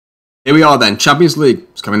Here we are then, Champions League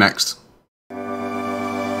is coming next.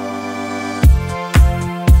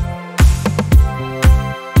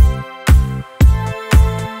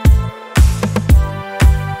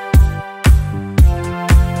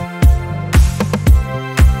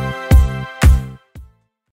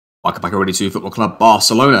 Welcome back already to Football Club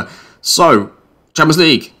Barcelona. So, Champions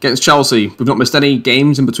League against Chelsea. We've not missed any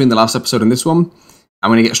games in between the last episode and this one. I'm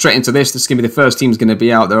going to get straight into this. This is going to be the first team's going to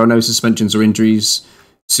be out. There are no suspensions or injuries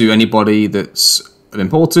to anybody that's of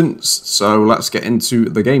importance. So let's get into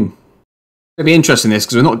the game. It's going to be interesting this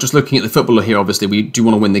because we're not just looking at the footballer here, obviously. We do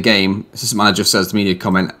want to win the game. Assistant manager says the media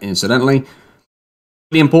comment incidentally.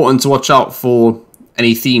 Really important to watch out for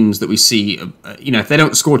any themes that we see. You know, if they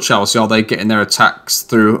don't score Chelsea, are they getting their attacks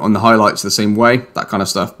through on the highlights the same way? That kind of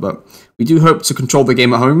stuff. But we do hope to control the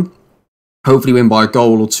game at home. Hopefully win by a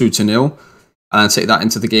goal or 2-0. And take that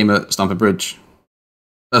into the game at Stamford Bridge.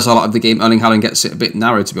 First highlight of the game, Erling Haaland gets it a bit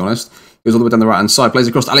narrow, to be honest. Goes all the way down the right-hand side, plays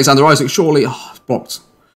across to Alexander Isak, surely. Oh, it's blocked.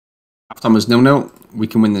 Half-time was 0-0. We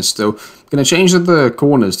can win this still. I'm going to change the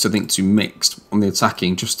corners to mixed on the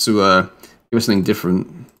attacking, just to give us something different.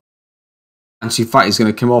 Ansu Fati's going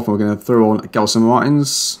to come off, and we're going to throw on Gelson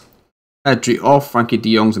Martins. Pedri off, Frankie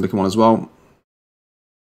de Jong's going to come on as well.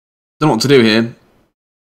 Don't know what to do here.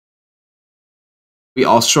 We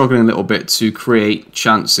are struggling a little bit to create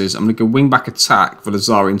chances. I'm going to go wing-back attack for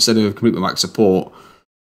Lazari instead of complete wing-back support.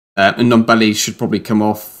 And Ndombele should probably come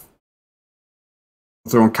off.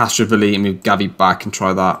 Throw on Castrovilli and move Gavi back and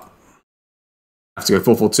try that. I have to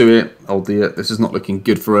go 4-4-2 here. Oh dear, this is not looking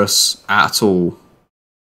good for us at all.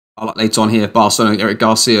 I'll like later on here, Barcelona, Eric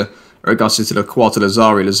Garcia. Eric Garcia to the quad to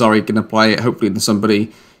Lazari. Lazari going to play it. Hopefully there's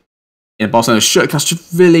somebody in Barcelona. Shut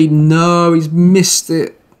Castrovilli. No, he's missed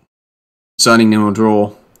it. Concerning 0-0 draw.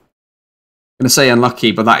 I'm going to say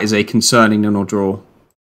unlucky, but that is a concerning 0-0 draw.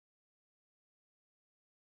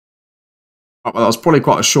 Well, that was probably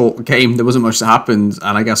quite a short game. There wasn't much that happened,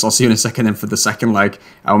 and I guess I'll see you in a second then for the second leg.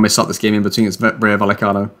 I will miss out this game in between. It's Rayo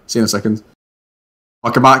Vallecano. See you in a second.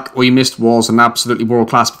 Welcome back. All you missed was an absolutely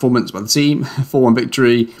world-class performance by the team. 4-1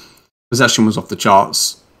 victory. Possession was off the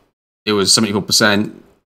charts. It was 74%.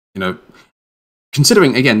 You know,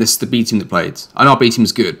 considering, again, this is the B team that played. I know our B team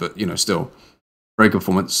is good, but, you know, still. Very good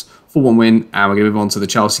performance. 4-1 win, and we're going to move on to the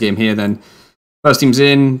Chelsea game here then. First team's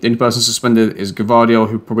in. The only person suspended is Guardiola,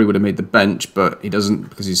 who probably would have made the bench, but he doesn't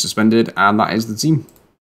because he's suspended, and that is the team.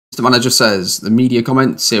 The manager says, the media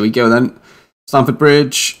comments, here we go then. Stamford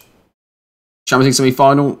Bridge, Champions League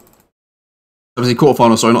semi-final. Champions League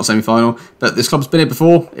quarter-final, sorry, not semi-final. But this club's been here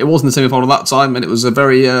before. It wasn't the semi-final that time, and it was a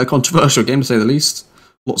very controversial game, to say the least.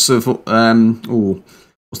 Lots of, what's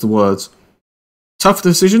the word? Tough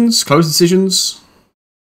decisions, close decisions.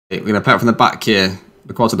 Okay, we're going to pair from the back here.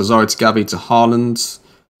 The quad to Lazari to Gavi to Haaland.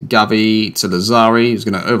 Gavi to Lazari, who's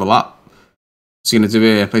going to overlap. What's he going to do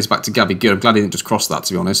here? Plays back to Gavi, good. I'm glad he didn't just cross that,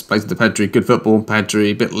 to be honest. Plays to Pedri, good football.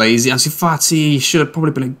 Pedri, a bit lazy. Ansu Fati, should have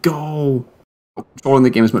probably been a goal. Controlling the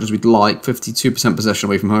game as much as we'd like. 52% possession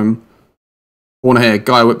away from home. Corner here,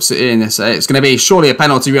 guy whips it in. It's going to be surely a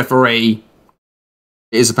penalty, referee.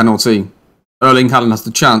 It is a penalty. Erling Haaland has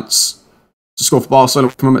the chance to score for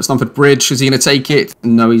Barcelona from at Stamford Bridge. Is he going to take it?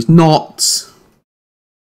 No, he's not.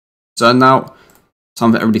 So now,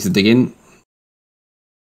 time for everybody to dig in.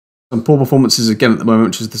 Some poor performances again at the moment,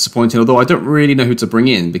 which is disappointing. Although I don't really know who to bring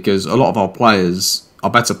in because a lot of our players, our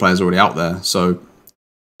better players, are already out there. So,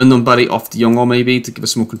 Ndombele off de Jong maybe to give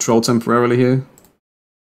us more control temporarily here.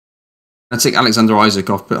 I take Alexander Isak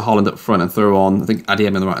off, put Haaland up front and throw on, I think,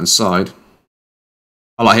 Adiem on the right hand side.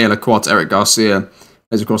 I like here, the quad to Eric Garcia.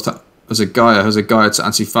 Plays across to Jose Gaya to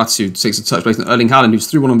Ansu Fati, who takes a touch place on Erling Haaland, who's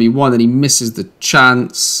through 1-on-1, and he misses the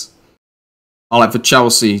chance. I like for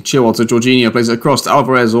Chelsea. Chilwell to Jorginho, plays it across to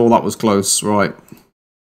Alvarez. Oh, that was close. Right.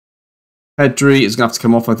 Pedri is going to have to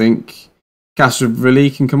come off, I think.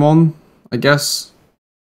 Castrovilli can come on, I guess.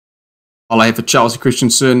 I like here for Chelsea.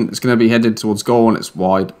 Christensen. It's going to be headed towards goal, and it's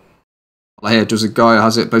wide. I like here, Jose Gaya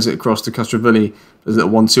has it, plays it across to Castrovilli. There's a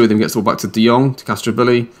 1-2 with him, gets the ball back to de Jong, to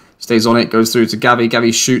Castrovilli. Stays on it, goes through to Gavi.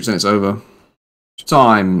 Gavi shoots, and it's over.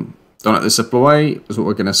 Time. Don't let this slip away, is what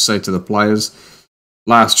we're going to say to the players.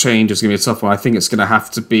 Last change is going to be a tough one. I think it's going to have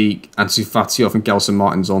to be Ansu Fati off and Gelson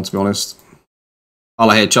Martins on, to be honest. I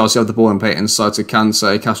like here, Chelsea have the ball and play it inside to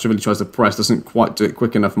Kansé. Castrovilli tries to press, doesn't quite do it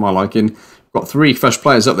quick enough for my liking. Got 3 fresh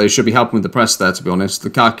players up there who should be helping with the press there, to be honest.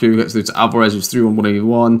 Lukaku gets through to Alvarez, who's through on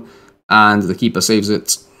 1v1, and the keeper saves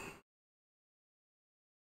it.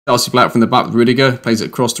 Chelsea play out from the back with Rudiger, plays it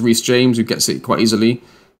across to Reece James, who gets it quite easily.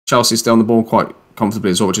 Chelsea stay on the ball quite comfortably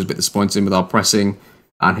as well, which is a bit disappointing with our pressing.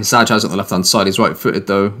 And Hisaj has it on the left-hand side. He's right-footed,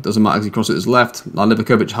 though. Doesn't matter because he crosses it to his left. Now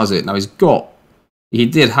Livakovic has it. Now he's got He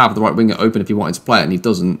did have the right winger open if he wanted to play it, and he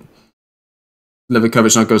doesn't.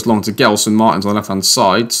 Livakovic now goes long to Gelson. Martins on the left-hand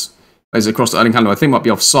side. Plays it across to Erling Haaland. I think might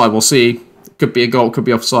be offside. We'll see. Could be a goal, could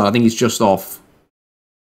be offside. I think he's just off.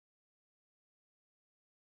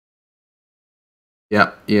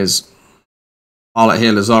 Yeah, he is. Harlot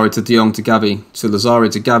here. Lazari to De Jong to Gavi. To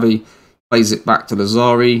Lazari to Gavi. Plays it back to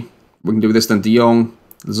Lazari. We can do this then. De Jong.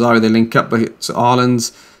 Lazari, they link up to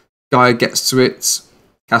Haaland. Guy gets to it.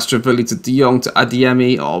 Castrovilli to De Jong to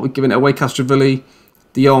Adeyemi. Oh, we're giving it away, Castrovilli.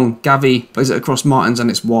 De Jong, Gavi, plays it across Martins and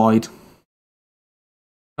it's wide.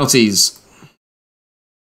 Penalties.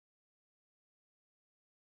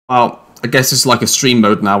 Well, I guess it's like a stream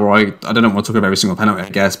mode now where I don't know what to talk about every single penalty, I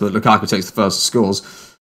guess, but Lukaku takes the first scores.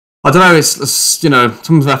 I don't know, it's you know,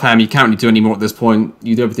 some of FM, you can't really do any more at this point.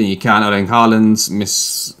 You do everything you can. Erling Haaland,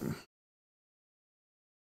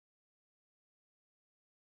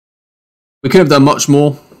 We could have done much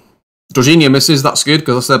more. Jorginho misses, that's good,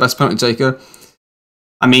 because that's their best penalty taker.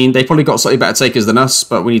 I mean, they probably got slightly better takers than us,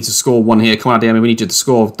 but we need to score one here. Come on, Adeyemi, we need you to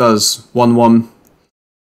score. Does 1-1.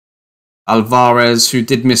 Alvarez, who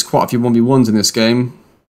did miss quite a few 1v1s in this game.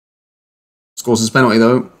 Scores his penalty,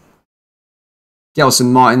 though.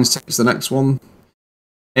 Gelson Martins takes the next one.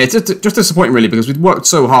 Yeah, it's just disappointing, really, because we've worked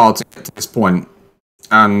so hard to get to this point,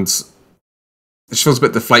 and it feels a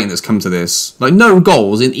bit deflating that's come to this. Like, no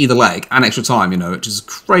goals in either leg and extra time, you know, which is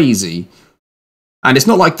crazy. And it's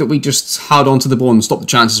not like that we just held on to the ball and stopped the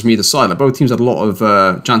chances from either side. Like, both teams had a lot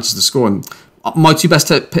of chances to score. And my two best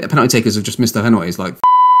penalty takers have just missed their penalties. Like,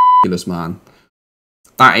 ridiculous, man.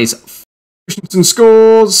 That is... Christensen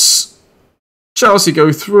scores. Chelsea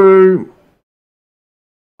go through.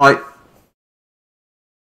 Like,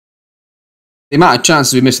 the amount of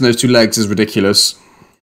chances we missed in those two legs is ridiculous.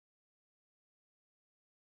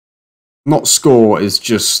 Not score is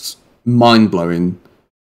just mind-blowing.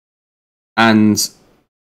 And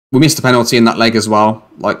we missed a penalty in that leg as well.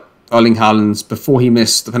 Like, Erling Haaland, before he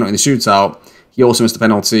missed the penalty in the shootout, he also missed a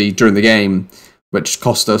penalty during the game, which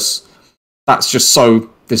cost us. That's just so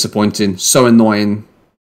disappointing, so annoying.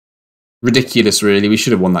 Ridiculous, really. We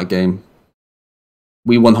should have won that game.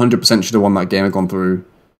 We 100% should have won that game and gone through.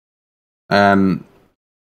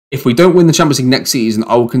 If we don't win the Champions League next season,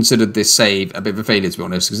 I will consider this save a bit of a failure, to be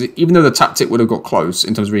honest. Because even though the tactic would have got close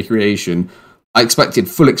in terms of recreation, I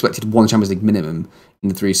fully expected one Champions League minimum in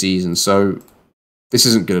the 3 seasons. So this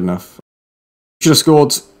isn't good enough. Should have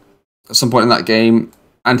scored at some point in that game.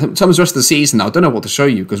 And in terms of the rest of the season now, I don't know what to show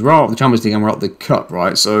you, because we're out of the Champions League and we're out of the Cup,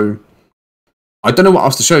 right? So I don't know what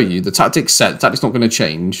else to show you. The tactic's set. The tactic's not going to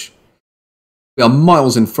change. We are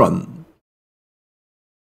miles in front.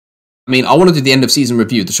 I mean, I want to do the end of season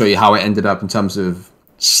review to show you how it ended up in terms of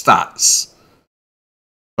stats.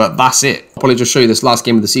 But that's it. I'll probably just show you this last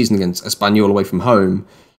game of the season against Espanyol away from home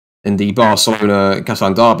in the Barcelona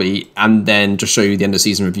Catalan derby, and then just show you the end of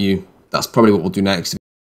season review. That's probably what we'll do next. I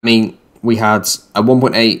mean, we had a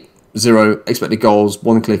 1.80 expected goals,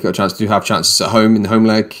 1 clear-cut chance, 2 half chances at home in the home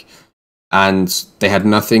leg, and they had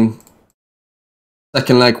nothing.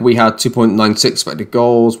 Second leg, we had 2.96 expected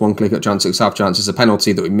goals, 1 clear-cut chance, 6 half chances, a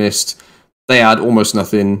penalty that we missed. They had almost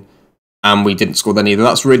nothing, and we didn't score then either.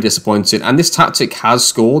 That's really disappointing. And this tactic has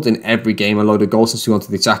scored in every game a load of goals since we went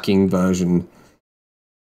to the attacking version.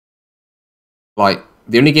 Like,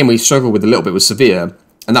 the only game we struggled with a little bit was Sevilla,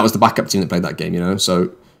 and that was the backup team that played that game, you know? So,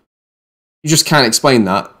 you just can't explain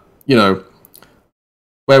that, you know.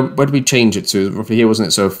 Where did we change it to? Roughly here, wasn't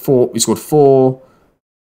it? So, we scored 4...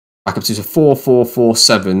 Backup to 4, 4, 4,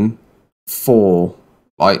 7, 4.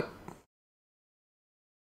 Like,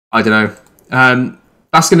 I don't know.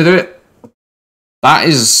 That's going to do it. That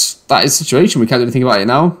is the situation. We can't do anything about it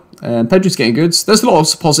now. Pedro's getting good. There's a lot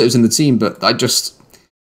of positives in the team, but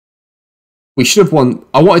we should have won.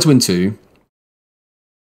 I wanted to win 2.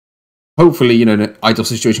 Hopefully, you know, in an ideal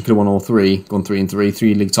situation, could have won all 3. Gone 3-3,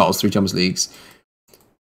 3 league titles, 3 Champions Leagues.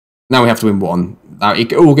 Now we have to win 1. Now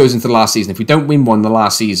it all goes into the last season. If we don't win 1 the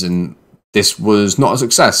last season, this was not a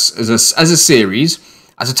success as a series.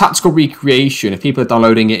 As a tactical recreation, if people are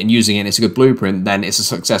downloading it and using it and it's a good blueprint, then it's a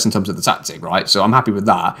success in terms of the tactic, right? So I'm happy with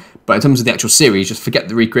that. But in terms of the actual series, just forget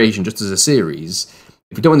the recreation just as a series.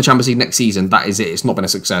 If we don't win the Champions League next season, that is it. It's not been a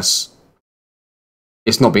success.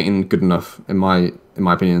 It's not been good enough, in my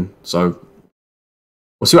opinion. So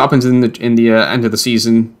we'll see what happens in the end of the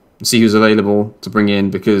season. See who's available to bring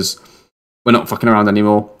in, because we're not fucking around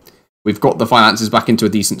anymore. We've got the finances back into a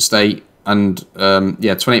decent state, and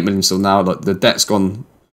yeah, 28 million still now. Like, the debt's gone.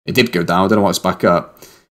 It did go down. I don't know why it's back up.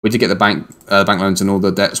 We did get the bank loans and all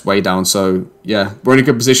the debts way down. So yeah, we're in a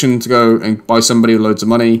good position to go and buy somebody with loads of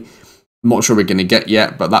money. I'm not sure we're going to get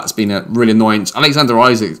yet, but that's been a really annoying. Alexander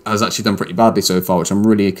Isaac has actually done pretty badly so far, which I'm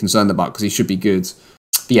really concerned about because he should be good.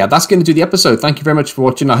 But yeah, that's going to do the episode. Thank you very much for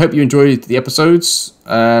watching. I hope you enjoyed the episodes.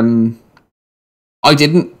 I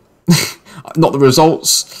didn't. Not the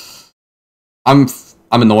results. I'm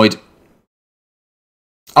annoyed.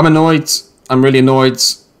 I'm annoyed. I'm really annoyed.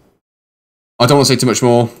 I don't want to say too much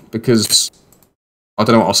more because I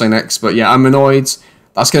don't know what I'll say next. But yeah, I'm annoyed.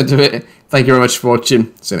 That's going to do it. Thank you very much for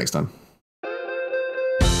watching. See you next time.